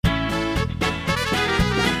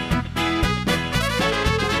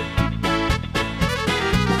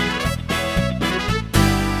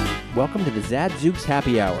welcome to the Zadzooks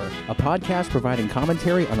Happy Hour, a podcast providing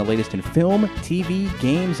commentary on the latest in film, TV,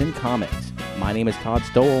 games, and comics. My name is Todd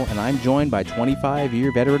Stoll, and I'm joined by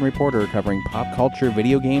 25-year veteran reporter covering pop culture,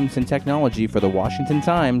 video games, and technology for the Washington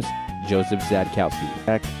Times, Joseph Zadkowski.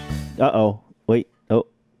 Wait.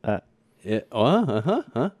 Did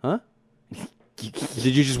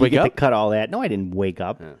you just wake You get up? to cut all that. No, I didn't wake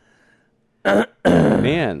up.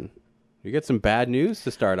 Man, you get some bad news to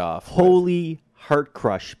start off. Holy heart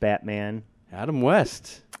crush, Batman. Adam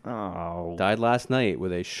West Oh. died last night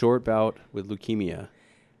with a short bout with leukemia.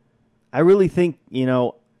 I really think,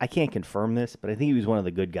 I can't confirm this, but I think he was one of the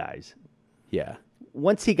good guys. Yeah.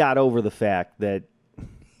 Once he got over the fact that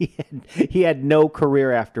he had no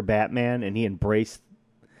career after Batman and he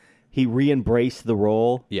re-embraced the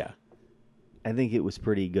role, Yeah. I think it was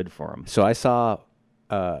pretty good for him. So I saw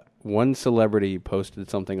one celebrity posted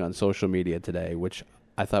something on social media today, which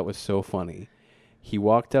I thought was so funny. He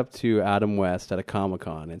walked up to Adam West at a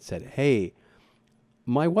Comic-Con and said, "Hey,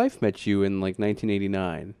 my wife met you in like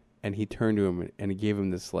 1989." And he turned to him and he gave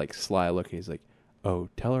him this like sly look. And he's like, "Oh,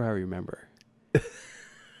 tell her I remember."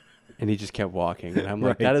 And he just kept walking. And I'm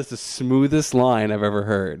like, Right. That is the smoothest line I've ever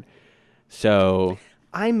heard. So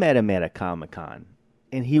I met him at a Comic-Con,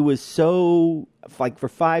 and he was for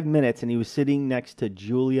 5 minutes, and he was sitting next to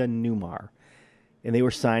Julia Newmar, and they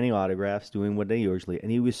were signing autographs, doing what they usually,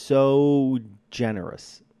 and he was so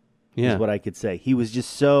generous, yeah. is what I could say. He was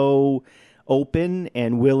just so open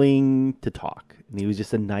and willing to talk, and he was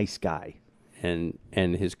just a nice guy. And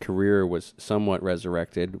his career was somewhat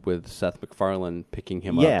resurrected with Seth MacFarlane picking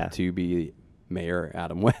him Yeah. up to be Mayor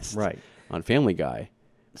Adam West Right. on Family Guy.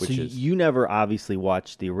 Which So is you never obviously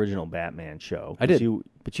watched the original Batman show. I did.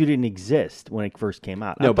 But you didn't exist when it first came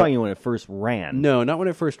out. No, I'm but- talking when it first ran. no, not when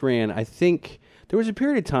it first ran. I think there was a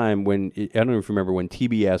period of time when I don't know if you remember when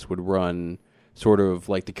TBS would run sort of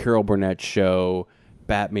like the Carol Burnett show,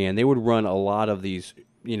 Batman. They would run a lot of these.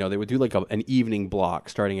 They would do like an evening block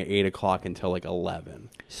starting at 8 o'clock until like 11.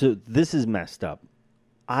 So this is messed up.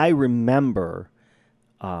 I remember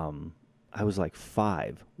I was like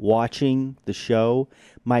 5 watching the show.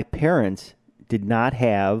 My parents did not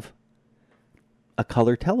have a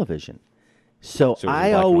color television. So So it was in I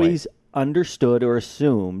black and always understood or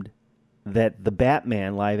assumed that the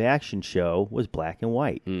Batman live action show was black and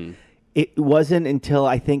white. It wasn't until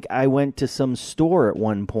I think I went to some store at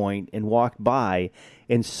one point and walked by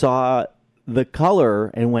and saw the color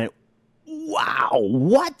and went, wow,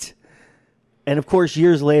 what? And, of course,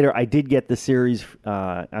 years later, I did get the series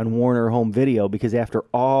on Warner Home Video because after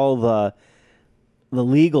all the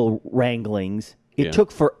legal wranglings, it Yeah.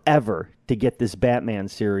 took forever to get this Batman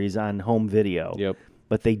series on home video. Yep.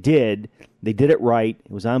 But they did. They did it right.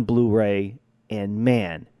 It was on Blu-ray. And,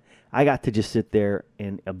 man, I got to just sit there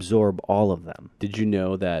and absorb all of them. Did you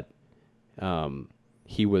know that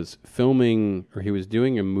he was filming or he was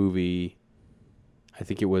doing a movie? I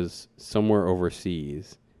think it was somewhere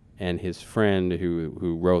overseas, and his friend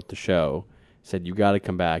who wrote the show said, "You got to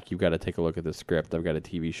come back. You got to take a look at the script. I've got a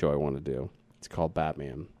TV show I want to do. It's called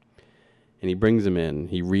Batman." And he brings him in.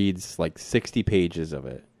 He reads like 60 pages of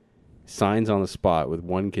it, signs on the spot with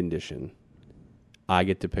one condition: I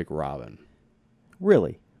get to pick Robin.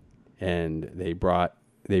 Really? And they brought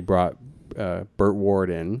Burt Ward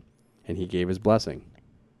in, and he gave his blessing.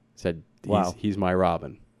 Said, Wow. he's my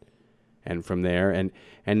Robin. And from there,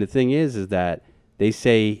 and the thing is that they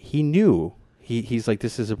say he knew. He's like,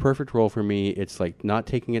 this is a perfect role for me. It's like not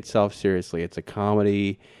taking itself seriously. It's a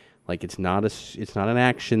comedy. Like it's not an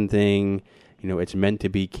action thing. It's meant to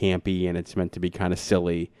be campy and it's meant to be kind of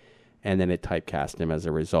silly. And then it typecast him as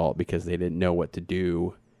a result because they didn't know what to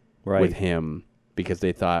do with him. Because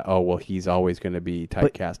they thought, oh, well, he's always going to be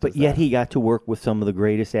typecast. But as yet that. he got to work with some of the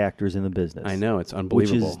greatest actors in the business. I know, it's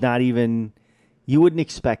unbelievable. Which is not even, you wouldn't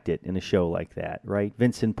expect it in a show like that, right?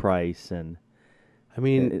 Vincent Price and I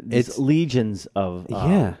mean, it's legions of,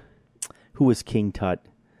 yeah. Who was King Tut?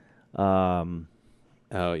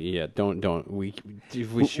 Oh yeah, don't we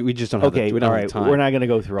just don't have Okay, we don't all have right, time. we're not going to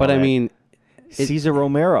go through all But that. I mean, Cesar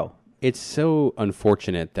Romero. it's so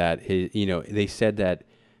unfortunate that they said that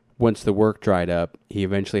once the work dried up, he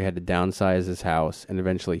eventually had to downsize his house, and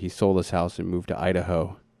eventually he sold his house and moved to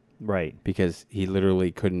Idaho. Right. Because he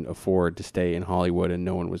literally couldn't afford to stay in Hollywood and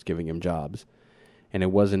no one was giving him jobs. And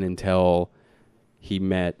it wasn't until he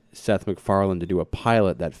met Seth MacFarlane to do a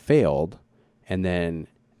pilot that failed, and then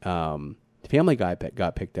Family Guy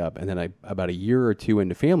got picked up, and then about a year or two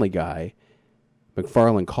into Family Guy,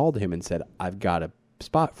 MacFarlane called him and said, "I've got a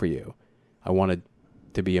spot for you. I wanted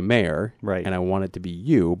to be a mayor, Right. and I want it to be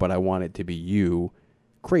you, but I want it to be you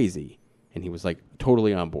crazy." And he was like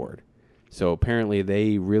totally on board. So apparently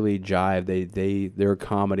they really jive. Their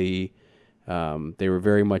comedy. They were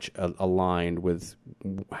very much aligned with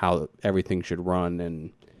how everything should run,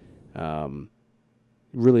 and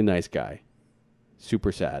really nice guy.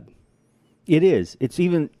 Super sad. It is.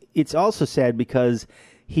 It's also sad because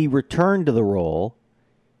he returned to the role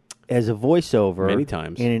as a voiceover Many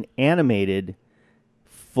times. in an animated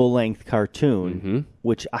full-length cartoon,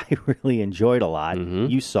 which I really enjoyed a lot.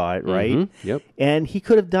 You saw it, right? Yep. And he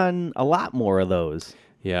could have done a lot more of those.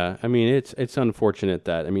 Yeah, I mean it's unfortunate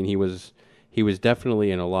that he was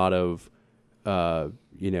definitely in a lot of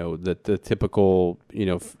the typical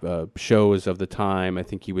shows of the time. I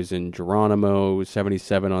think he was in Geronimo,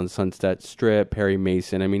 77 on Sunset Strip, Perry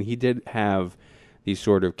Mason. I mean, he did have these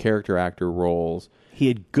sort of character actor roles. He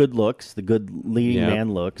had good looks, the good leading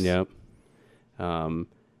man looks. Yep. And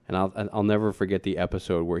I'll never forget the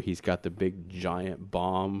episode where he's got the big giant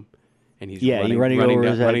bomb, and he's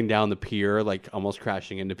running down the pier, like almost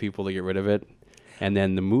crashing into people to get rid of it. And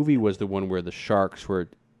then the movie was the one where the sharks were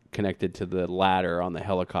connected to the ladder on the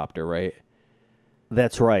helicopter, right?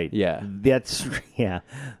 That's right. Yeah.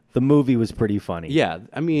 The movie was pretty funny. Yeah,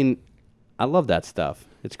 I mean, I love that stuff.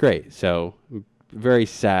 It's great. So very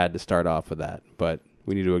sad to start off with that, but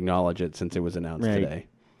we need to acknowledge it since it was announced today.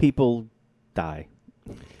 People die.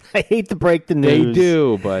 I hate to break the news. They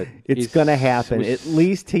do, but it's going to happen. At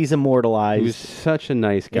least he's immortalized. He was such a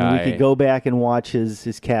nice guy. And we could go back and watch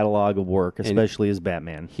his catalog of work, especially as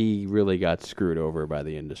Batman. He really got screwed over by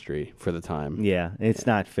the industry for the time. Yeah, it's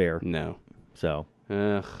not fair. No. So.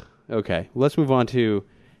 Okay, let's move on to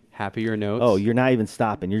happier notes. Oh, you're not even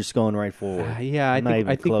stopping. You're just going right forward. Yeah,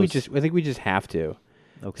 I think we just have to.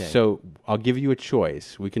 Okay. So I'll give you a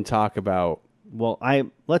choice. We can talk about. Well,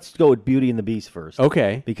 let's go with Beauty and the Beast first.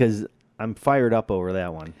 Okay. Because I'm fired up over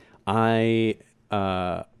that one. I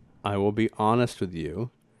will be honest with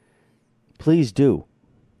you. Please do.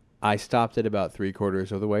 I stopped at about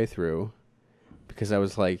 3/4 of the way through because I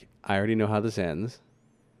was like, I already know how this ends.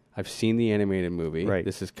 I've seen the animated movie. Right.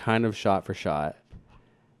 This is kind of shot for shot.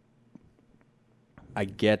 I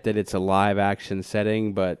get that it's a live action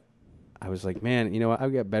setting, but I was like, man, you know what?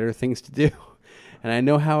 I've got better things to do. And I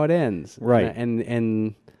know how it ends. Right.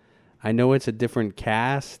 And I know it's a different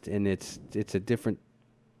cast and it's a different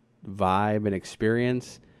vibe and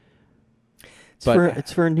experience.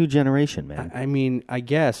 It's for a new generation, man. I mean, I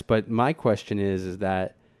guess, but my question is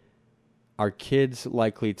that are kids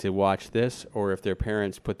likely to watch this, or if their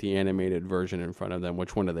parents put the animated version in front of them,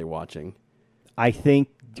 which one are they watching? I think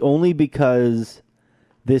only because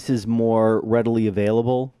this is more readily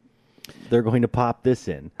available, they're going to pop this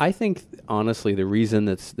in. I think, honestly, the reason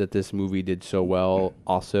that this movie did so well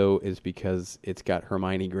also is because it's got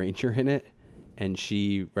Hermione Granger in it, and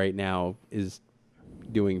she right now is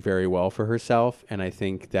doing very well for herself, and I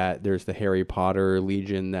think that there's the Harry Potter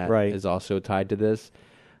Legion that is also tied to this.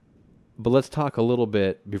 But let's talk a little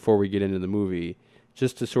bit before we get into the movie,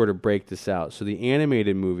 just to sort of break this out. So the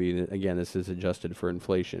animated movie, again, this is adjusted for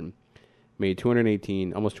inflation, made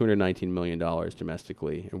almost $219 million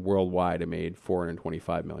domestically, and worldwide it made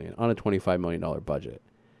 $425 million on a $25 million budget.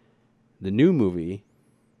 The new movie,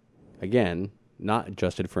 again, not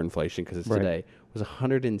adjusted for inflation because it's today, was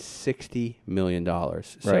 $160 million.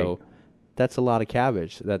 So that's a lot of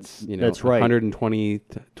cabbage. That's that's right. 120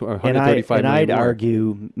 to 135 and million I'd more.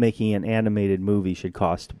 argue making an animated movie should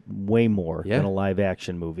cost way more than a live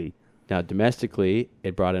action movie. Now, domestically,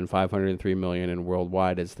 it brought in $503 million, and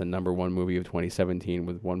worldwide, it's the number one movie of 2017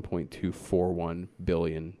 with $1.241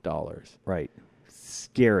 billion. Right.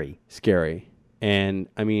 Scary. And,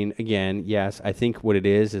 I mean, again, yes, I think what it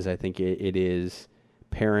is I think it is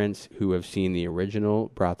parents who have seen the original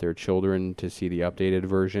brought their children to see the updated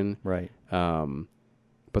version. Right.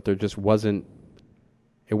 But there just wasn't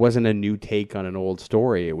a new take on an old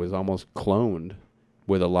story. It was almost cloned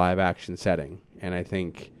with a live action setting. And I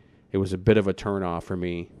think it was a bit of a turnoff for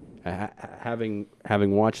me. Having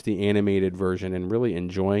watched the animated version and really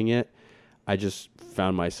enjoying it, I just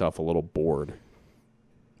found myself a little bored.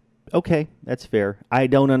 Okay, that's fair. I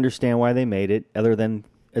don't understand why they made it, other than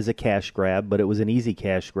as a cash grab, but it was an easy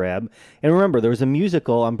cash grab. And remember, there was a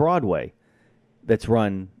musical on Broadway that's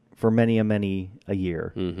run for many a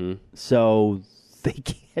year. Mm-hmm. So they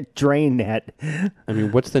can't drain that. I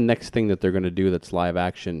mean, what's the next thing that they're going to do that's live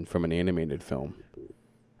action from an animated film?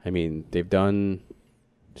 I mean, they've done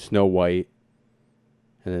Snow White,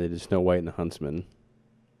 and then they did Snow White and the Huntsman.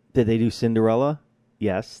 Did they do Cinderella?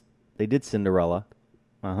 Yes, they did Cinderella.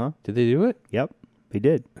 Uh-huh. Did they do it? Yep, they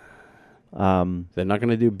did. They're not going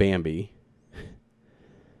to do Bambi.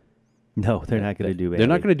 No, they're not going to do Bambi. They're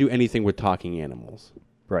not going to do anything with talking animals.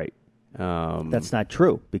 Right. That's not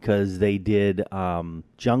true because they did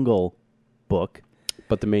Jungle Book,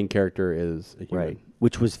 but the main character is a human. right,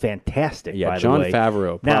 which was fantastic. Yeah, by Jon the way.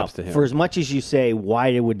 Favreau. Now, Props to him. for as much as you say,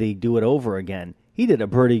 why would they do it over again? He did a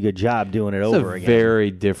pretty good job doing it It's over a again.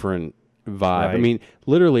 very different vibe. I Right. mean,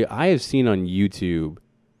 literally, I have seen on YouTube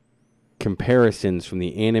comparisons from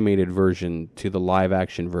the animated version to the live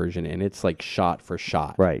action version, and it's like shot for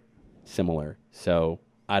shot, Right. similar. So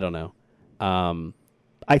I don't know.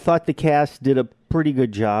 I thought the cast did a pretty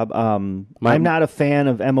good job. I'm not a fan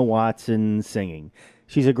of Emma Watson singing.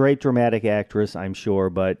 She's a great dramatic actress, I'm sure,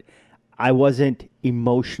 but I wasn't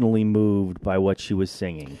emotionally moved by what she was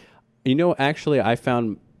singing. You know, actually, I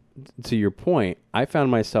found, to your point, I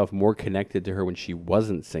found myself more connected to her when she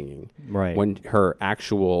wasn't singing. Right. When her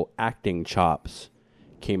actual acting chops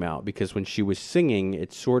came out. Because when she was singing,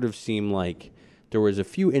 it sort of seemed like there was a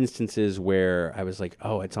few instances where I was like,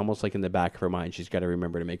 oh, it's almost like in the back of her mind, she's got to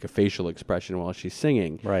remember to make a facial expression while she's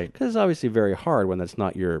singing. Right. Because it's obviously very hard when that's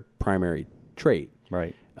not your primary trait.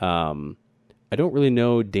 Right. I don't really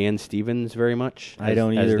know Dan Stevens very much. I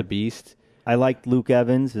don't as either. the Beast. I liked Luke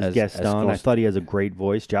Evans as As Gaston. I Gaston. thought he has a great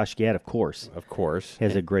voice. Josh Gad, of course. Of course.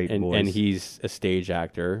 Has a great and, voice. And he's a stage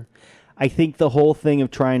actor. I think the whole thing of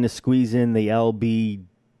trying to squeeze in the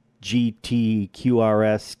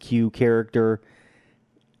LBGTQRSQ character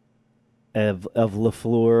of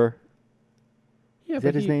LaFleur, Yeah, is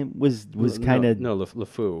that his name? Was kind of No,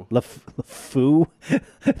 LeFou. LaFou?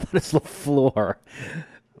 I thought it's LaFleur.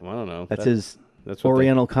 Well, I don't know. That's his that's what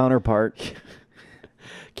Oriental counterpart.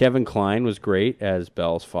 Kevin Kline was great as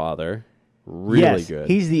Belle's father. Really yes, good.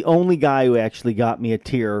 He's the only guy who actually got me a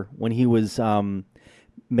tear when he was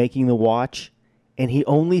making the watch, and he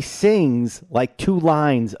only sings like 2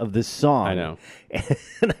 lines of this song. I know.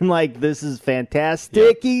 And I'm like, this is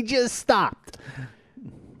fantastic. Yeah. He just stopped.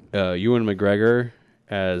 Ewan McGregor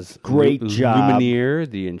as Great job. Lumineer,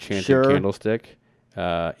 the enchanted Sure. candlestick.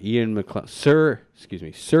 Sir Ian McClellan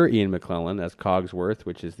as Cogsworth,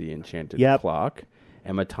 which is the enchanted Yep. clock.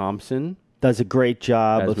 Emma Thompson. Does a great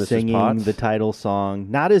job As of Mrs. singing Potts. the title song.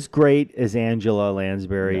 Not as great as Angela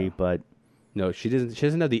Lansbury, No. but No, she doesn't. She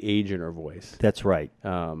doesn't have the age in her voice. that's right.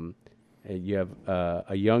 And you have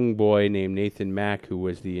a young boy named Nathan Mack who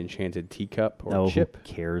was the enchanted teacup or chip,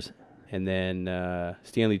 Who cares? and then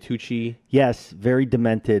Stanley Tucci Yes, very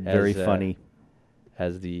demented, very As, funny.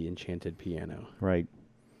 as the enchanted piano. Right.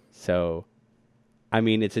 So, I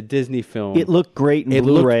mean, it's a Disney film. It looked great in It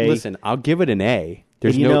Blu-ray. Listen, I'll give it an A.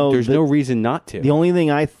 There's And you know, there's no reason not to. The only thing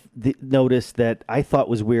I noticed that I thought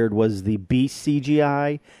was weird was the Beast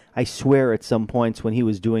CGI. I swear at some points when he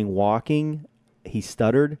was doing walking, he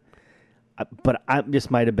stuttered. But I just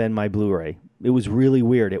might have been my Blu-ray. It was really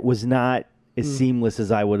weird. It was not as seamless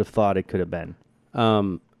as I would have thought it could have been.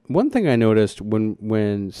 One thing I noticed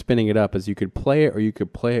when spinning it up is you could play it or you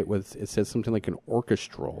could play it with, it says something like an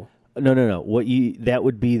orchestral. No. That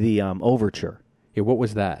would be the overture. Yeah, what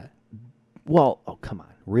was that? Well, oh come on,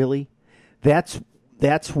 really? That's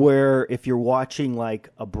where if you're watching like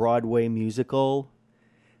a Broadway musical,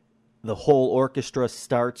 the whole orchestra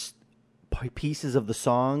starts pieces of the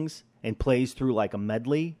songs and plays through like a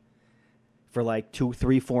medley for like 2,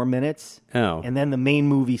 3, 4 minutes. Oh. And then the main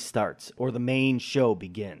movie starts or the main show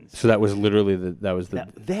begins. So that was literally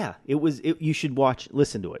You should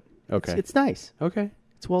listen to it. Okay. It's nice. Okay.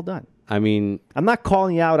 It's well done. I mean, I'm not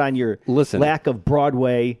calling you out on your lack of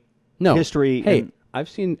Broadway history. Hey, I've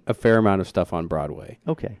seen a fair amount of stuff on Broadway.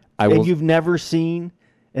 Okay. And you've never seen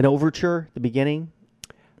an overture at the beginning?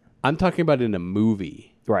 I'm talking about in a movie.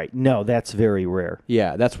 Right. No, that's very rare.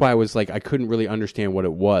 Yeah, that's why I was like, I couldn't really understand what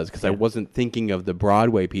it was because I wasn't thinking of the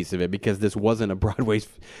Broadway piece of it because this wasn't a Broadway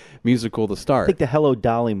musical to I start. think the Hello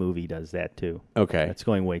Dolly movie does that too. Okay. That's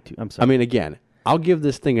going way too. I'm sorry. I mean, again, I'll give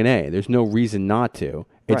this thing an A. There's no reason not to.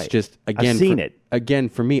 It's Right. just, again, I've seen it. Again,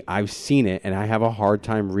 for me, I've seen it, and I have a hard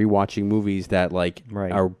time rewatching movies that like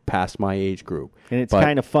Right. are past my age group. And it's But-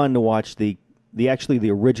 kind of fun to watch the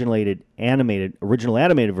original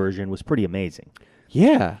animated version was pretty amazing.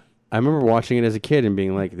 Yeah. I remember watching it as a kid and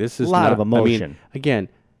being like, this is A lot not, of emotion. I mean, again,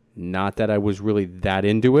 not that I was really that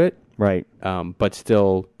into it, Right. but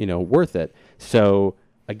still, worth it. So,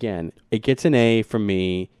 again, it gets an A from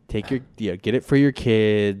me. Get it for your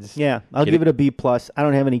kids. Yeah, I'll give it a B+. I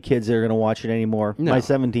don't have any kids that are going to watch it anymore. No. My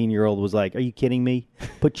 17-year-old was like, "Are you kidding me?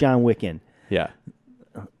 Put John Wick in. Yeah.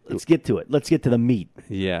 Let's get to it. Let's get to the meat."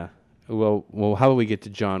 Yeah. Well, how about we get to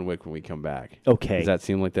John Wick when we come back? Okay. Does that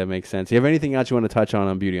seem like that makes sense? Do you have anything else you want to touch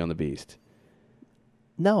on Beauty and the Beast?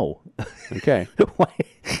 No. Okay. Why?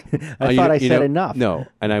 I thought I said enough. No,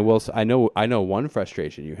 and I will. I know one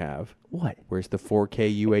frustration you have. What? Where's the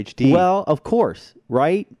 4K UHD? Well, of course,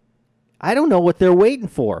 right? I don't know what they're waiting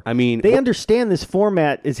for. I mean, they understand this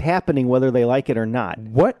format is happening whether they like it or not.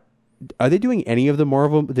 What are they doing? Any of the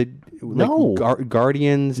Marvel? No.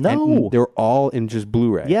 Guardians. No, and they're all in just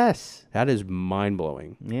Blu-ray. Yes, that is mind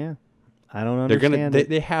blowing. Yeah, I don't understand.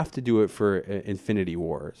 They have to do it for Infinity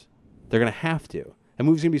Wars. They're gonna have to. That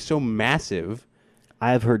movie's gonna be so massive.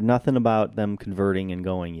 I have heard nothing about them converting and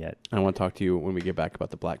going yet. I want to talk to you when we get back about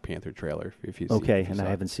the Black Panther trailer. If you okay, see, and I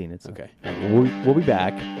haven't seen it. So. Okay, we'll be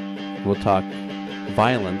back. We'll talk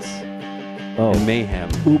violence and mayhem,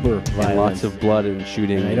 Uber and violence, lots of blood and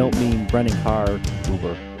shooting. And I don't mean Brennan Carr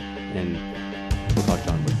Uber. And we'll talk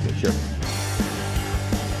John Wick too. Sure.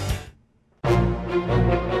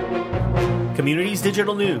 Communities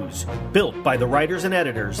Digital News, built by the writers and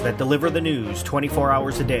editors that deliver the news 24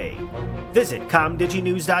 hours a day. Visit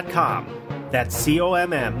comdiginews.com. That's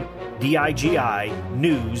COMMDIGI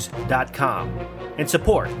news.com. And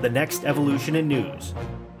support the next evolution in news.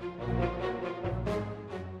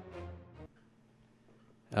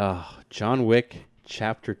 John Wick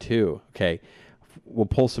Chapter 2. Okay. We'll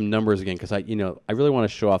pull some numbers again because I really want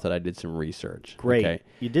to show off that I did some research. Great. Okay?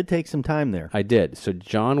 You did take some time there. I did. So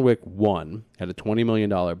John Wick 1 had a $20 million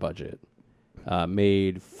budget,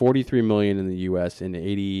 made $43 million in the U.S. and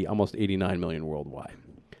almost $89 million worldwide.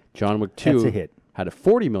 John Wick 2 That's a hit. Had a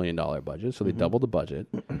 $40 million budget, so they doubled the budget.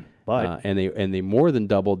 But and they more than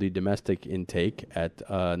doubled the domestic intake at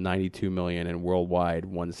 $92 million and worldwide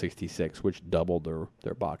 $166, which doubled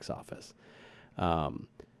their box office.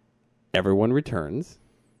 Everyone returns.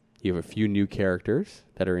 You have a few new characters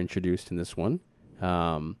that are introduced in this one.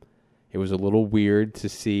 It was a little weird to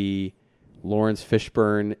see Lawrence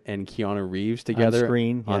Fishburne and Keanu Reeves together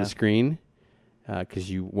on screen because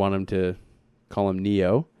you want them to call him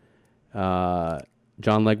Neo. John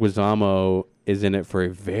Leguizamo is in it for a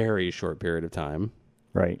very short period of time.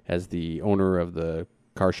 Right. As the owner of the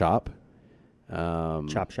car shop.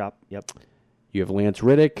 Chop shop, yep. You have Lance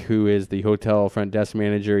Riddick, who is the hotel front desk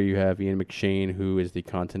manager. You have Ian McShane, who is the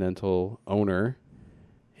Continental owner.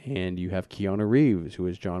 And you have Keanu Reeves, who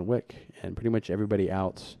is John Wick. And pretty much everybody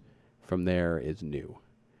else from there is new.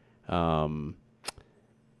 I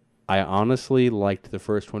honestly liked the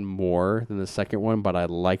first one more than the second one, but I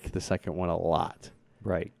liked the second one a lot.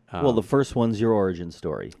 Right. Well, the first one's your origin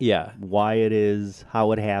story. Yeah. Why it is,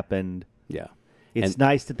 how it happened. Yeah. It's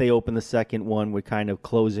nice that they open the second one with kind of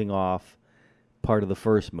closing off part of the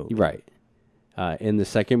first movie. Right. In the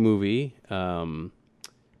second movie, John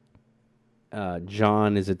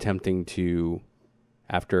is attempting to,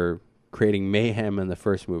 after creating mayhem in the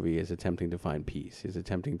first movie, is attempting to find peace. He's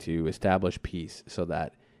attempting to establish peace so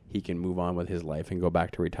that he can move on with his life and go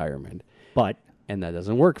back to retirement. And that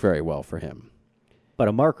doesn't work very well for him. But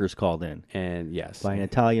a marker's called in. And yes. By an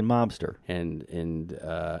Italian mobster. And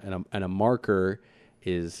a marker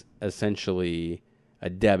is essentially a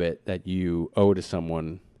debit that you owe to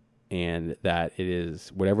someone, and that it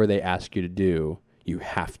is whatever they ask you to do, you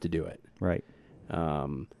have to do it. Right.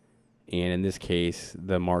 And in this case,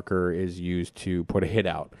 the marker is used to put a hit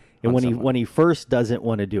out. And when he first doesn't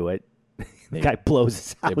want to do it, the guy blows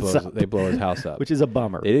his house up. They blow his house up. Which is a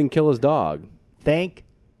bummer. They didn't kill his dog. Thank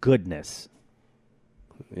goodness.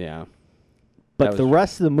 Yeah. But the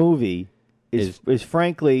rest of the movie is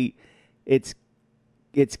frankly, it's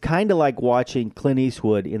kind of like watching Clint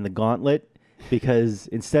Eastwood in The Gauntlet, because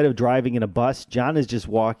instead of driving in a bus, John is just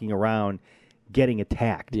walking around getting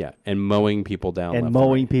attacked. Yeah, and mowing people down. And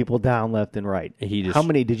mowing people down left and right. How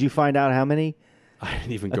many? Did you find out how many? I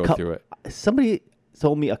didn't even go through it. Somebody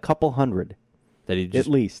told me a couple hundred. That he just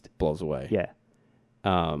at least blows away. Yeah.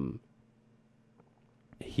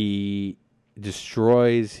 He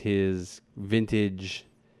destroys his vintage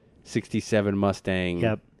 67 Mustang.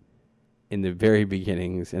 Yep. In the very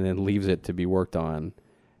beginnings, and then leaves it to be worked on.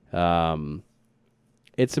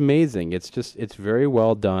 It's amazing. It's very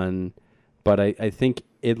well done, but I think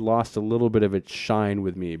it lost a little bit of its shine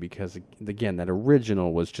with me because, again, that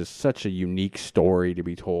original was just such a unique story to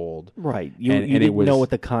be told. Right. You didn't know what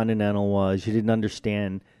the Continental was. You didn't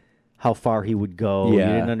understand how far he would go. Yeah.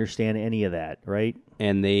 You didn't understand any of that, right?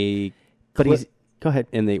 And they... Go ahead.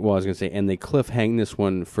 And they cliffhang this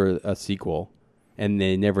one for a sequel. And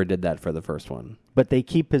they never did that for the first one. But they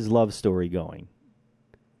keep his love story going.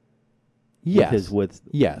 Yes. With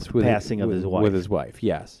passing of his wife. With his wife,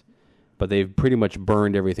 yes. But they've pretty much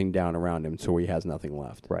burned everything down around him, so he has nothing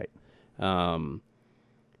left. Right.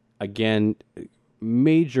 Again,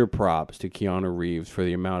 major props to Keanu Reeves for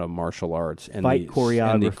the amount of martial arts and the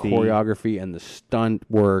choreography and the stunt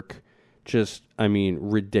work. Just,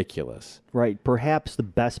 ridiculous. Right. Perhaps the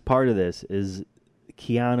best part of this is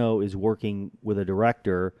Keanu is working with a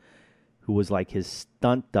director who was like his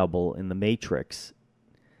stunt double in The Matrix,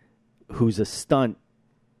 who's a stunt,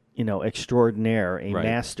 extraordinaire, a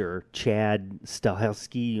master, Chad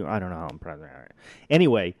Stahelski. I don't know how I'm pronouncing it.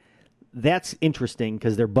 Anyway, that's interesting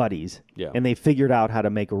because they're buddies, and they figured out how to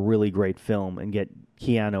make a really great film and get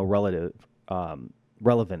Keanu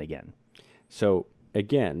relevant again. So,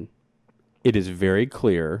 again, it is very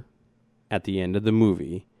clear at the end of the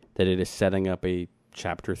movie that it is setting up a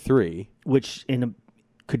Chapter 3. Which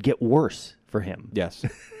could get worse for him. Yes.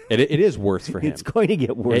 It is worse for him. It's going to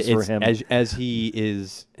get worse for him. As he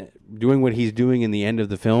is doing what he's doing in the end of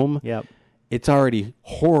the film, it's already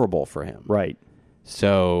horrible for him. Right.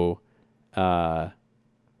 So, yeah.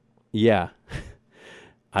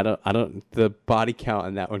 The body count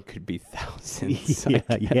on that one could be thousands.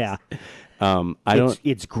 Yeah. It's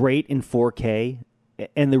It's great in 4K.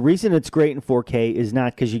 And the reason it's great in 4K is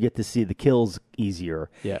not because you get to see the kills easier.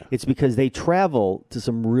 Yeah. It's because they travel to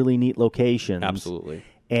some really neat locations. Absolutely.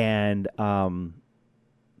 And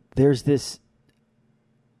there's this,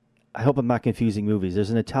 I hope I'm not confusing movies. There's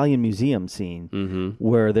an Italian museum scene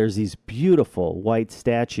where there's these beautiful white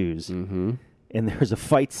statues. And there's a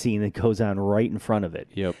fight scene that goes on right in front of it.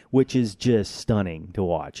 Which is just stunning to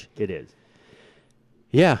watch. It is.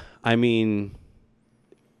 Yeah. I mean,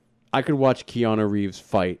 I could watch Keanu Reeves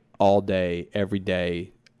fight all day, every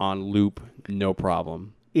day, on loop, no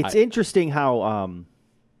problem. It's interesting how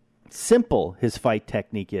simple his fight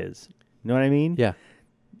technique is. You know what I mean? Yeah.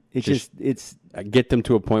 It's get them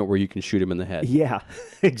to a point where you can shoot them in the head. Yeah.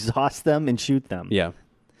 Exhaust them and shoot them. Yeah.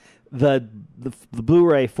 The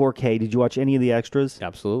Blu-ray 4K, did you watch any of the extras?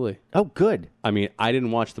 Absolutely. Oh, good. I mean, I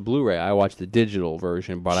didn't watch the Blu-ray. I watched the digital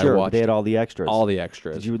version, but sure, I watched they had all the extras. All the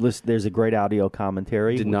extras. Did you listen? There's a great audio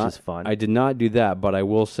commentary, which is fun. I did not do that, but I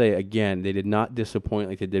will say, again, they did not disappoint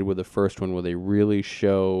like they did with the first one, where they really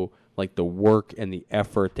show like the work and the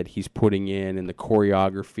effort that he's putting in and the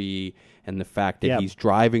choreography and the fact that he's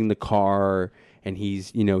driving the car and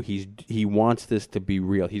he wants this to be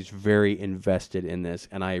real. He's very invested in this,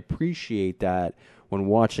 and I appreciate that when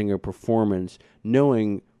watching a performance,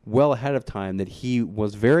 knowing well ahead of time that he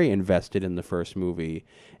was very invested in the first movie,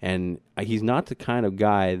 and he's not the kind of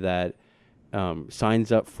guy that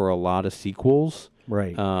signs up for a lot of sequels.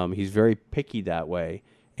 Right. He's very picky that way,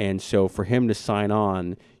 and so for him to sign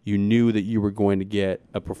on, you knew that you were going to get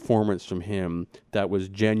a performance from him that was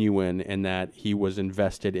genuine and that he was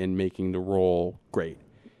invested in making the role great.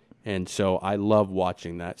 And so I love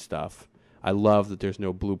watching that stuff. I love that there's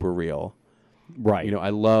no blooper reel. Right. I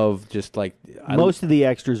love just like... Most of the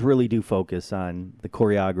extras really do focus on the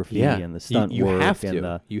choreography and the stunt work.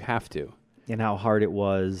 You have to. And how hard it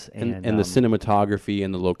was. And the cinematography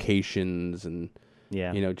and the locations and...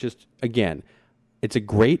 Yeah. Just, again... It's a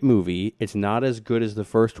great movie. It's not as good as the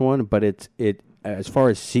first one, but it as far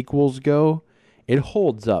as sequels go, it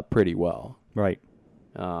holds up pretty well. Right.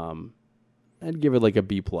 I'd give it like a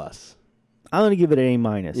B+. I'm going to give it an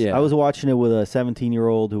A-. Yeah. I was watching it with a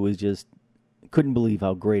 17-year-old who was just couldn't believe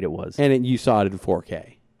how great it was. And you saw it in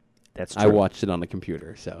 4K. That's true. I watched it on a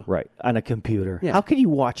computer, so. Right, on a computer. Yeah. How can you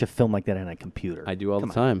watch a film like that on a computer? I do all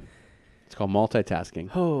the time. It's called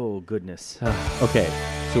multitasking. Oh, goodness. Okay,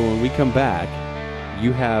 so when we come back...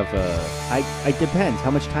 You have it depends. How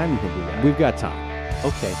much time do you think we got? We've got time.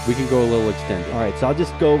 Okay. We can go a little extended. All right, so I'll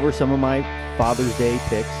just go over some of my Father's Day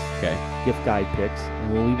picks. Okay. Gift guide picks,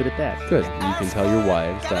 and we'll leave it at that. Good. And you can tell your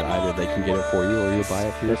wives that either they can get it for you or you'll buy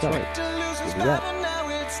it for yourself. Right. We'll do that.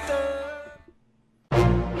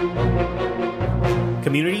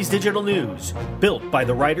 Communities Digital News, built by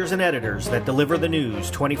the writers and editors that deliver the news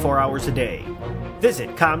 24 hours a day.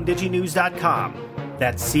 Visit comdiginews.com.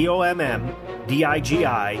 That's COMMDIGI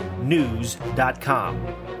news.com.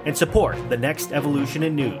 And support the next evolution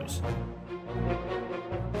in news.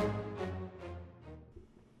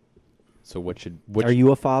 So are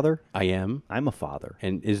you a father? I am. I'm a father.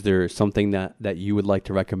 And is there something that you would like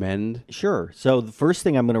to recommend? Sure. So the first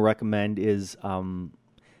thing I'm going to recommend is a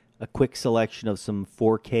quick selection of some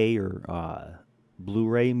 4K or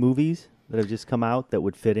Blu-ray movies that have just come out that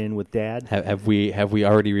would fit in with Dad. Have we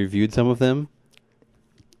already reviewed some of them?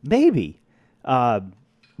 Maybe.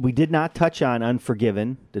 We did not touch on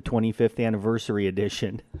Unforgiven, the 25th anniversary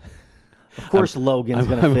edition. Of course, Logan's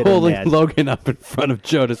going to fit in that. I'm holding Logan up in front of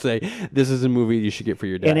Joe to say, this is a movie you should get for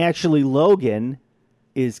your dad. And actually, Logan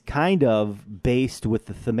is kind of based with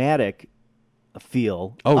the thematic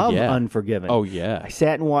feel of Unforgiven. Oh, yeah. I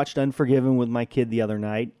sat and watched Unforgiven with my kid the other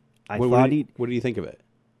night. What do you think of it?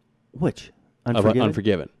 Which?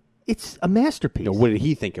 Unforgiven. It's a masterpiece. No, what did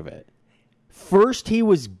he think of it? First, he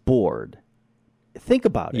was bored. Think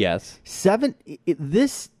about it. Yes.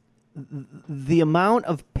 This the amount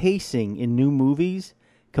of pacing in new movies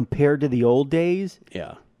compared to the old days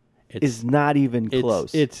Yeah. is not even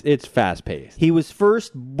close. It's fast paced. He was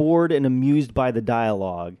first bored and amused by the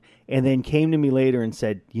dialogue, and then came to me later and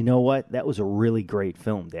said, "You know what? That was a really great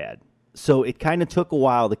film, Dad." So it kind of took a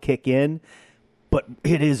while to kick in, but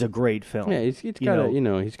it is a great film. Yeah, he's got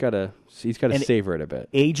to he's got to savor it a bit.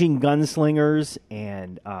 Aging gunslingers,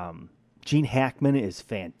 and Gene Hackman is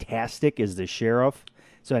fantastic as the sheriff.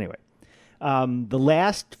 So anyway, the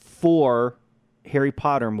last 4 Harry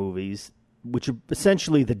Potter movies, which are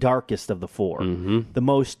essentially the darkest of the 4, the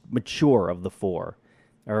most mature of the 4,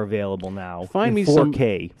 are available now in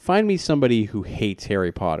 4K. Find me somebody who hates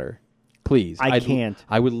Harry Potter, please. I can't.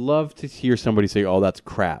 I would love to hear somebody say, "Oh, that's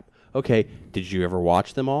crap." Okay, did you ever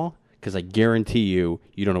watch them all? Because I guarantee you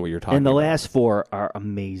don't know what you're talking about. And the last 4 are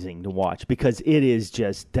amazing to watch because it is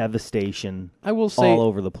just devastation I will say, all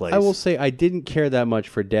over the place. I will say I didn't care that much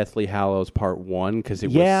for Deathly Hallows Part 1 because it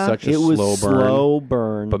was such a slow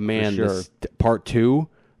burn. But man, for sure. this Part 2,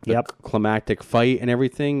 the Yep. climactic fight and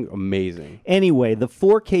everything, amazing. Anyway, the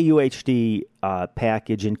 4K UHD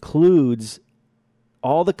package includes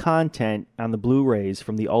all the content on the Blu-rays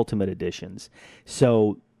from the Ultimate Editions.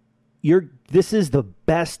 So this is the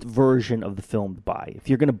best version of the film to buy. If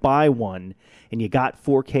you're going to buy one and you got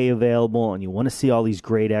 4K available and you want to see all these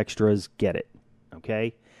great extras, get it.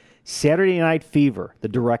 Okay? Saturday Night Fever, the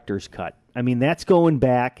director's cut. I mean, that's going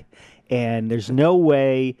back, and there's no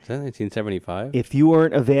way Is that 1975? if you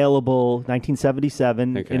weren't available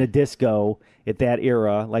 1977 Okay. in a disco at that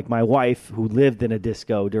era, like my wife who lived in a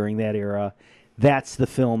disco during that era, that's the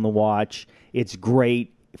film to watch. It's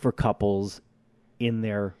great for couples in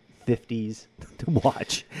their 50s to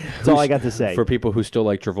watch. That's all I got to say. For people who still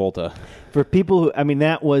like Travolta. For people who, I mean,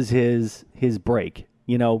 that was his break.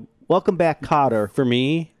 You know, welcome back, Cotter. For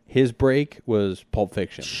me, his break was Pulp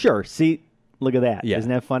Fiction. Sure. See, look at that. Yeah.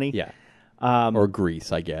 Isn't that funny? Yeah. Or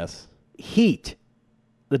Grease, I guess. Heat,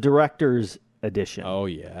 the director's edition. Oh,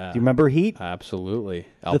 yeah. Do you remember Heat? Absolutely.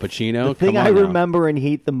 Al Pacino. The thing come on I now. remember in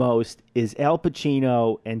Heat the most is Al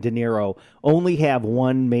Pacino and De Niro only have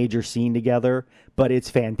one major scene together, but it's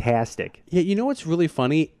fantastic. Yeah, you know what's really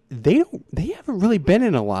funny? They haven't really been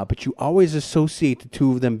in a lot, but you always associate the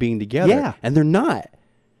two of them being together. Yeah. And they're not.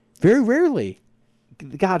 Very rarely.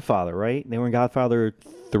 The Godfather, right? They were in Godfather.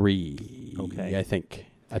 3. Okay. I think.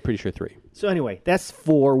 I'm pretty sure 3. So anyway, that's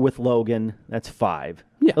 4 with Logan. That's 5.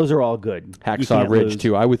 Yeah. Those are all good. You Hacksaw can't Ridge, lose.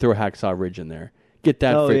 too. I would throw Hacksaw Ridge in there. Get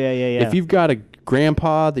that. Oh, yeah. If you've got a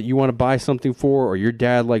grandpa that you want to buy something for, or your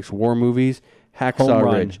dad likes war movies, Hacksaw Home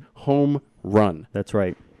run. Ridge. Home run. That's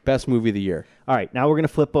right. Best movie of the year. All right, now we're going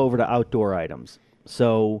to flip over to outdoor items.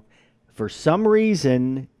 So, for some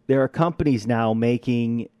reason, there are companies now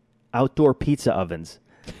making outdoor pizza ovens,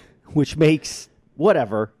 which makes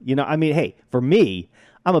whatever. You know, I mean, hey, for me,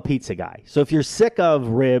 I'm a pizza guy. So if you're sick of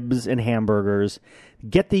ribs and hamburgers,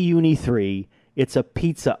 get the Uni 3. It's a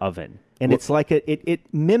pizza oven, and it's like it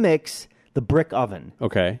mimics the brick oven.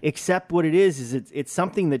 Okay. Except what it is it's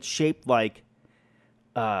something that's shaped like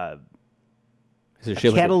Is it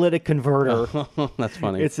shaped like catalytic converter. That's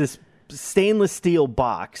funny. It's this stainless steel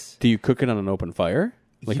box. Do you cook it on an open fire?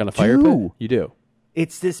 Like You on a fire do. pit? You do.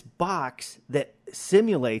 It's this box that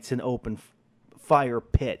simulates an open fire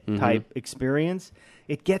pit Mm-hmm. type experience.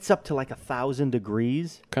 It gets up to like 1,000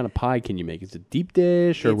 degrees. What kind of pie can you make? Is it deep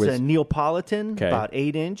dish or It's a Neapolitan, Okay. about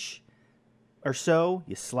 8-inch or so.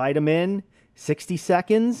 You slide them in, 60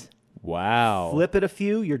 seconds, Wow. flip it a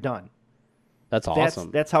few, you're done. That's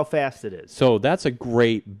awesome. That's how fast it is. So that's a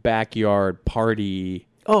great backyard party.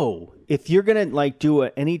 Oh, if you're gonna like do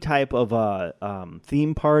any type of a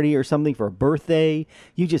theme party or something for a birthday,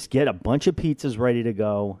 you just get a bunch of pizzas ready to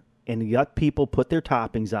go, and you let people put their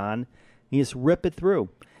toppings on. And you just rip it through.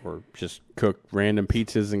 Or just cook random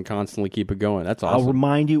pizzas and constantly keep it going. That's I'll awesome.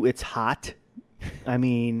 remind you, it's hot. I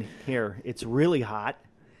mean, here it's really hot,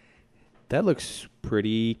 That looks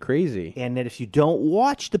pretty crazy. and that if you don't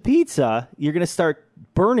watch the pizza, you're gonna start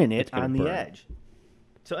burning it gonna on the burn. edge.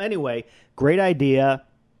 So anyway, great idea.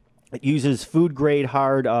 It uses food grade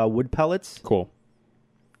hard wood pellets. Cool.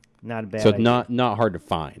 Not a bad. So idea. not hard to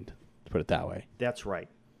find. Let's put it that way. That's right.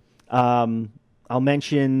 I'll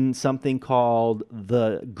mention something called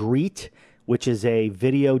the Greet, which is a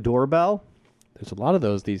video doorbell. There's a lot of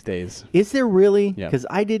those these days. Is there really? Yeah. Because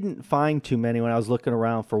I didn't find too many when I was looking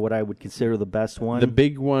around for what I would consider the best one. The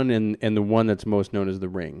big one and the one that's most known as the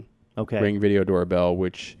Ring. Okay. Ring video doorbell,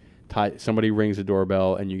 which somebody rings the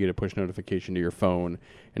doorbell and you get a push notification to your phone,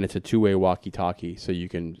 and it's a two-way walkie-talkie, so you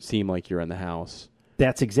can seem like you're in the house.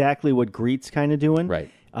 That's exactly what Greet's kind of doing. Right.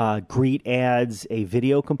 Greet adds a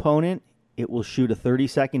video component. it will shoot a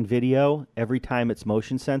 30-second video every time its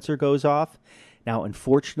motion sensor goes off. Now,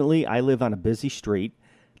 unfortunately, I live on a busy street,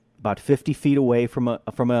 about 50 feet away from a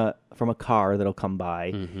car that'll come by,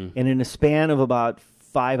 and in a span of about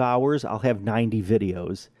 5 hours, I'll have 90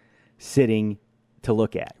 videos sitting to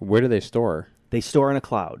look at. Where do they store? They store in a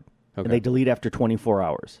cloud, and they delete after 24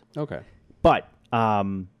 hours. Okay. But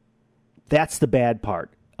that's the bad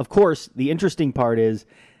part. Of course, the interesting part is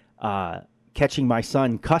catching my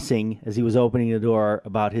son cussing as he was opening the door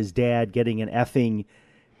about his dad getting an effing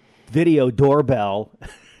video doorbell,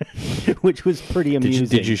 which was pretty amusing.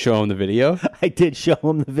 Did you show him the video? I did show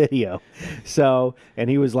him the video. So, and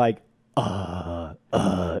he was like,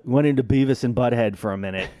 went into Beavis and Butthead for a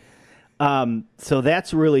minute. So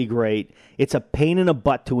that's really great. It's a pain in the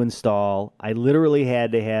butt to install. I literally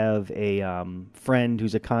had to have a friend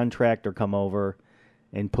who's a contractor come over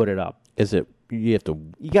and put it up. You have to...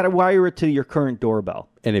 You got to wire it to your current doorbell.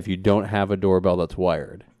 And if you don't have a doorbell that's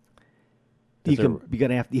wired... You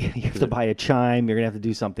have to buy a chime. You're going to have to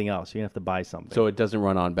do something else. You're going to have to buy something. So it doesn't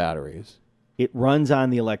run on batteries? It runs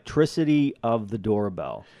on the electricity of the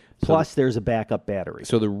doorbell. Plus, there's a backup battery.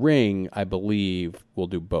 So the Ring, I believe, will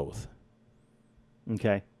do both.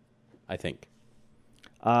 Okay. I think.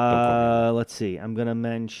 Let's see. I'm going to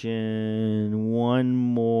mention one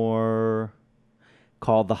more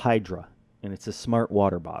called the Hydra, and it's a smart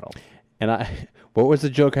water bottle. And what was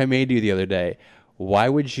the joke I made to you the other day? Why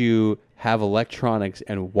would you have electronics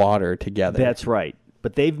and water together? That's right.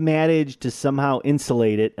 But they've managed to somehow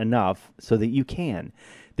insulate it enough so that you can.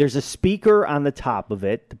 There's a speaker on the top of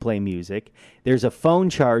it to play music. There's a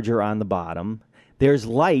phone charger on the bottom. There's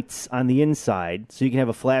lights on the inside, so you can have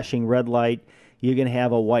a flashing red light. You can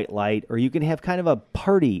have a white light, or you can have kind of a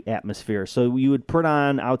party atmosphere. So you would put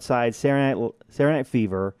on outside Saturday Night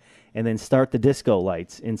Fever and then start the disco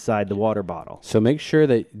lights inside the water bottle. So make sure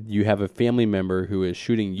that you have a family member who is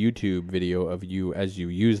shooting YouTube video of you as you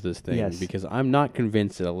use this thing, yes. Because I'm not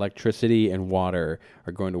convinced that electricity and water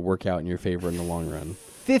are going to work out in your favor in the long run.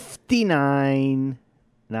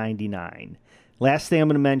 $59.99. Last thing I'm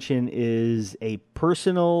going to mention is a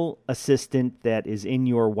personal assistant that is in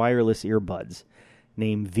your wireless earbuds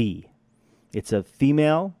named V. It's a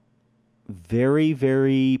female, very,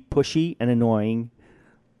 very pushy and annoying,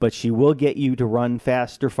 but she will get you to run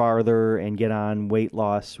faster, farther, and get on weight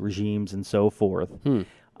loss regimes and so forth.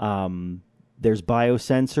 There's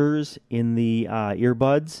biosensors in the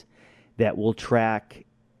earbuds that will track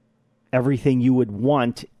everything you would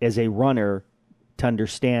want as a runner to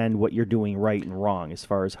understand what you're doing right and wrong as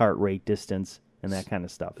far as heart rate, distance, and that kind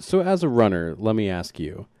of stuff. So as a runner, let me ask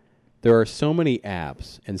you, there are so many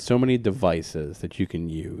apps and so many devices that you can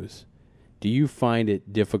use. Do you find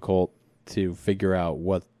it difficult to figure out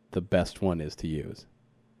what the best one is to use?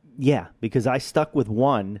 Yeah, because I stuck with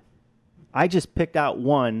one. I just picked out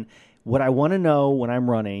one. What I want to know when I'm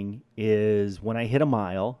running is when I hit a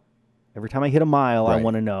mile. Every time I hit a mile, Right. I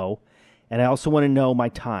want to know. And I also want to know my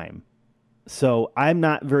time. So I'm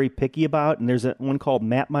not very picky about, and there's one called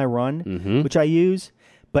Map My Run, which I use.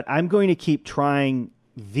 But I'm going to keep trying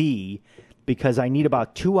V because I need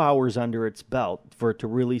about 2 hours under its belt for it to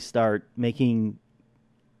really start making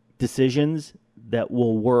decisions that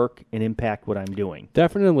will work and impact what I'm doing.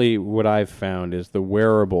 Definitely what I've found is the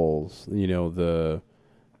wearables, the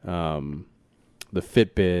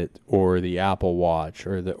Fitbit or the Apple Watch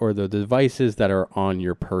or the devices that are on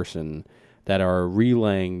your person that are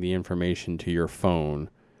relaying the information to your phone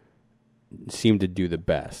seem to do the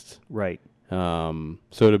best. Right. So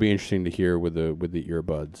it'll be interesting to hear with the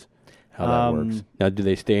earbuds how that works. Now, do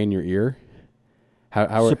they stay in your ear?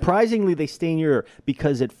 How Surprisingly, they stay in your ear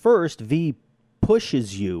because at first V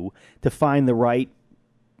pushes you to find the right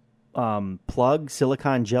plug,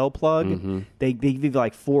 silicone gel plug. They give you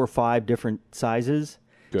like 4 or 5 different sizes.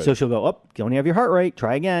 Good. So she'll go, up, don't have your heart rate,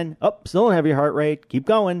 try again. Up, still don't have your heart rate, keep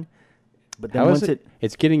going. But then How once is it?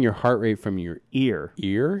 It's getting your heart rate from your ear.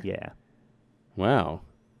 ear? Yeah. Wow.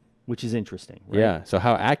 Which is interesting. Right? Yeah. So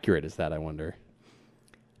how accurate is that, I wonder?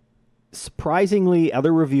 Surprisingly,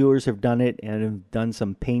 other reviewers have done it and have done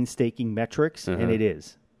some painstaking metrics, and it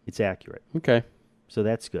is. It's accurate. Okay. So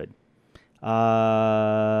that's good. You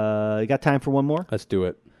got time for one more? Let's do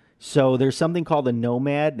it. So there's something called a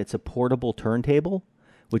Nomad. It's a portable turntable,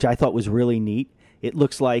 which I thought was really neat. It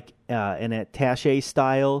looks like an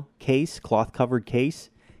attaché-style case, cloth-covered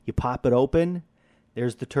case. You pop it open.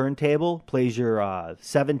 There's the turntable. Plays your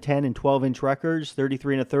 7, 10, and 12-inch records,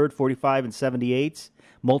 33 1/3, 45 and 78s,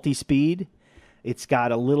 multi-speed. It's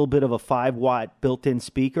got a little bit of a 5-watt built-in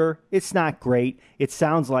speaker. It's not great. It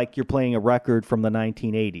sounds like you're playing a record from the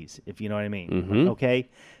 1980s, if you know what I mean. Okay?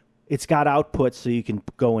 it's got outputs so you can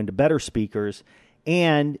go into better speakers,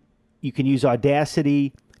 and you can use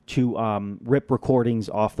Audacity to rip recordings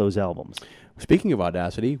off those albums. Speaking of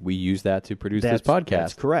Audacity, we use that to produce this podcast.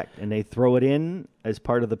 That's correct. And they throw it in as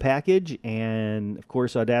part of the package. And, of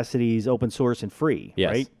course, Audacity is open source and free,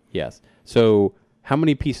 Yes. right? Yes. So how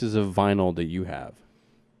many pieces of vinyl do you have?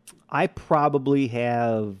 I probably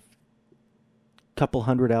have a couple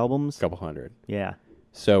hundred albums. A couple hundred. Yeah.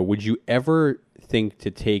 So would you ever think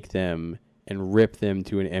to take them and rip them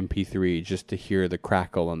to an MP3 just to hear the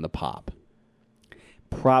crackle and the pop?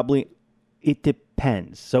 Probably. It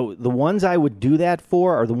depends. So the ones I would do that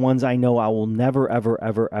for are the ones I know I will never, ever,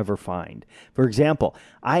 ever, ever find. For example,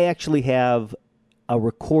 I actually have a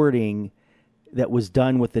recording that was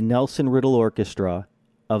done with the Nelson Riddle Orchestra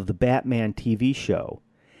of the Batman TV show.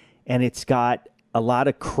 And it's got a lot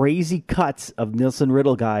of crazy cuts of Nelson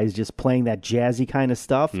Riddle guys just playing that jazzy kind of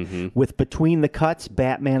stuff with between the cuts,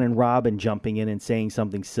 Batman and Robin jumping in and saying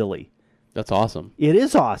something silly. That's awesome. It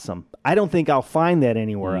is awesome. I don't think I'll find that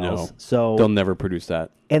anywhere else. So they'll never produce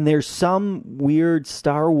that. And there's some weird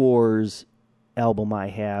Star Wars album I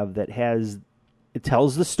have that it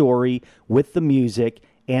tells the story with the music,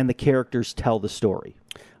 and the characters tell the story.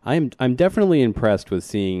 I'm definitely impressed with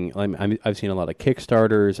seeing. I've seen a lot of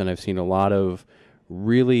Kickstarters, and I've seen a lot of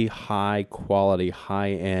really high quality,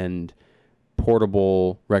 high end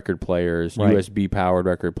portable record players, Right. USB powered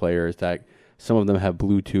record players that. Some of them have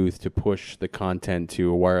Bluetooth to push the content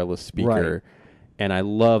to a wireless speaker, Right. and I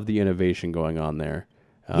love the innovation going on there.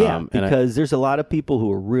 Because there's a lot of people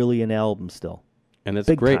who are really into albums still. And it's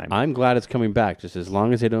Big great. time. I'm glad it's coming back. Just as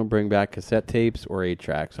long as they don't bring back cassette tapes or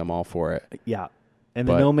 8-tracks, I'm all for it. Yeah. And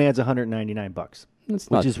the But- Nomad's $199,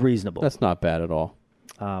 which is reasonable. That's not bad at all.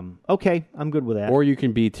 Okay, I'm good with that. Or you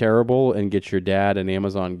can be terrible and get your dad an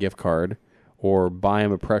Amazon gift card, or buy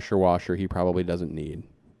him a pressure washer he probably doesn't need.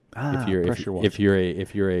 pressure washer.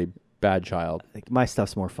 If you're a bad child, Like, my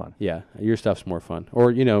stuff's more fun. yeah, your stuff's more fun.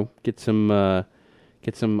 Or get some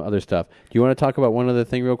other stuff. Do you want to talk about one other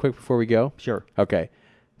thing real quick before we go? Sure. Okay,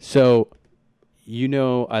 so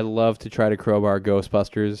I love to try to crowbar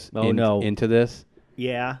Ghostbusters into this,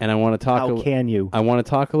 Yeah. and I want to talk. How can you? I want to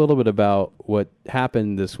talk a little bit about what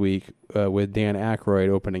happened this week with Dan Aykroyd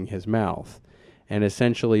opening his mouth and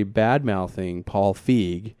essentially bad-mouthing Paul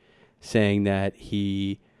Feig, saying that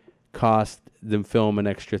he cost the film an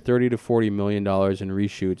extra $30 to $40 million in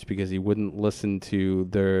reshoots because he wouldn't listen to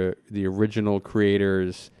the original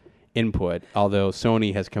creators' input. Although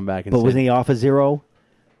Sony has come back and But said, wasn't he off a zero?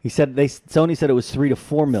 Sony said it was $3 to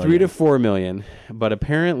 $4 million. 3 to 4 million, but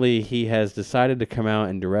apparently he has decided to come out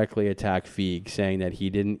and directly attack Feig, saying that he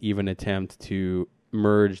didn't even attempt to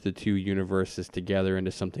merge the two universes together into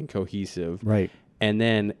something cohesive. Right. And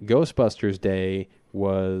then Ghostbusters Day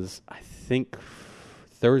was, I think,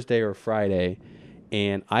 Thursday or Friday,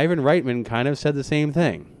 and Ivan Reitman kind of said the same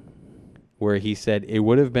thing, where he said it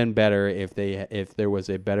would have been better if there was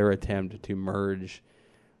a better attempt to merge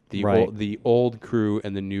the old crew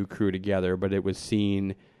and the new crew together, but it was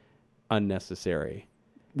seen unnecessary.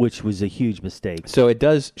 Which was a huge mistake. So it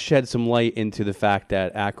does shed some light into the fact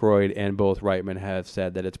that Aykroyd and both Reitman have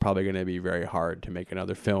said that it's probably going to be very hard to make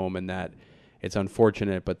another film, and that it's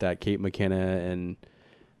unfortunate, but that Kate McKinnon and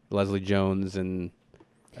Leslie Jones and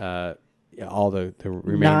all the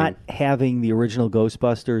remaining... Not having the original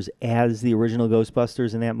Ghostbusters as the original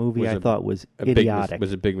Ghostbusters in that movie, I thought was idiotic.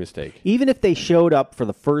 Was a big mistake. Even if they showed up for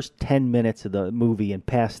the first 10 minutes of the movie and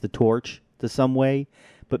passed the torch to some way,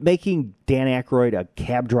 but making Dan Aykroyd a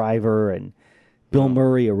cab driver and Bill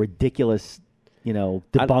Murray a ridiculous,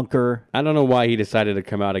 debunker. I don't know why he decided to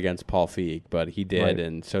come out against Paul Feig, but he did, Right.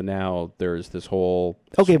 and so now there's this whole...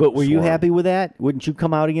 Okay, but were you swarm. happy with that? Wouldn't you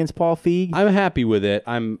come out against Paul Feig? I'm happy with it.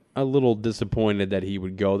 I'm a little disappointed that he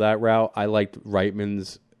would go that route. I liked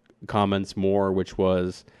Reitman's comments more, which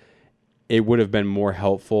was it would have been more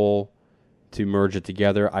helpful to merge it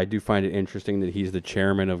together. I do find it interesting that he's the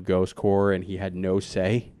chairman of Ghost Corps and he had no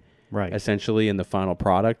say, Right. essentially, in the final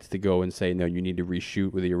product to go and say, no, you need to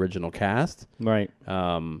reshoot with the original cast. Right.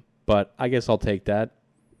 But I guess I'll take that.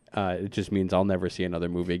 It just means I'll never see another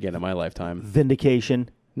movie again in my lifetime. Vindication.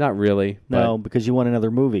 Not really. No, because you want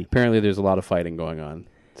another movie. Apparently there's a lot of fighting going on.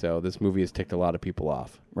 So this movie has ticked a lot of people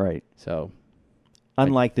off. Right. So,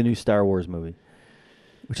 Unlike the new Star Wars movie,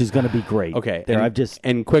 which is going to be great. okay.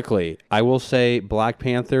 And quickly, I will say Black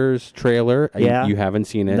Panther's trailer. Yeah. You haven't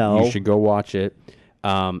seen it. No. You should go watch it.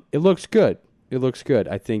 It looks good.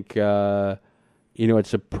 I think,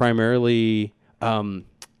 it's a primarily,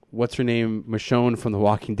 what's her name? Michonne from The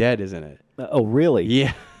Walking Dead, isn't it? oh, really?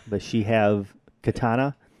 Yeah. Does she have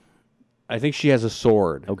katana? I think she has a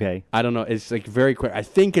sword. Okay. I don't know. It's like very quick. I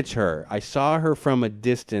think it's her. I saw her from a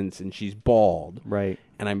distance, and she's bald. Right.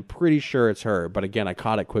 And I'm pretty sure it's her. But again, I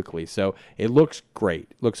caught it quickly. So it looks great.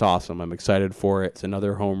 Looks awesome. I'm excited for it. It's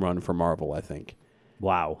another home run for Marvel, I think.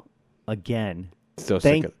 Wow. Again. So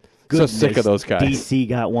Thank sick goodness so sick of those guys. DC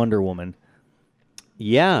got Wonder Woman.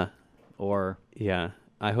 Yeah. Or Yeah.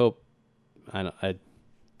 I hope.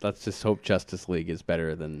 Let's just hope Justice League is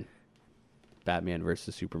better than Batman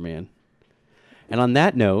versus Superman. And on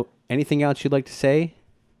that note, anything else you'd like to say?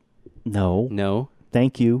 no. No.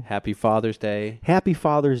 Thank you. Happy Father's Day. Happy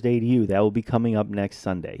Father's Day to you. That will be coming up next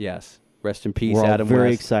Sunday. Yes. Rest in peace, We're all Adam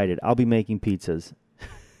very West. excited. I'll be making pizzas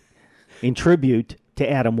in tribute to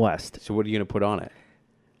Adam West. So what are you going to put on it?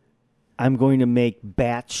 I'm going to make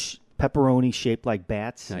batch pepperoni shaped like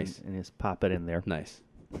bats Nice. and just pop it in there. Nice.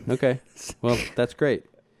 Okay. Well, that's great.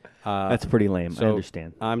 That's pretty lame. I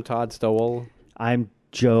understand. I'm Todd Stowell. I'm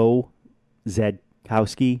Joe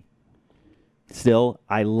Zedkowski. Still,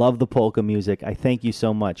 I love the polka music. I thank you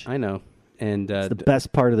so much. I know. And It's the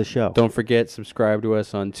best part of the show. don't forget, subscribe to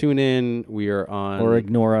us on TuneIn. We are on... Or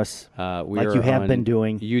ignore us. we like are you have on been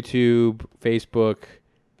doing. YouTube, Facebook,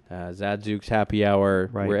 Zadzooks Happy Hour.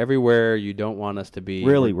 Right. We're everywhere you don't want us to be.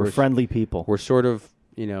 Really, we're friendly people. We're sort of,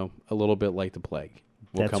 a little bit like the plague.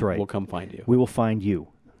 That's right. We'll come find you. We will find you.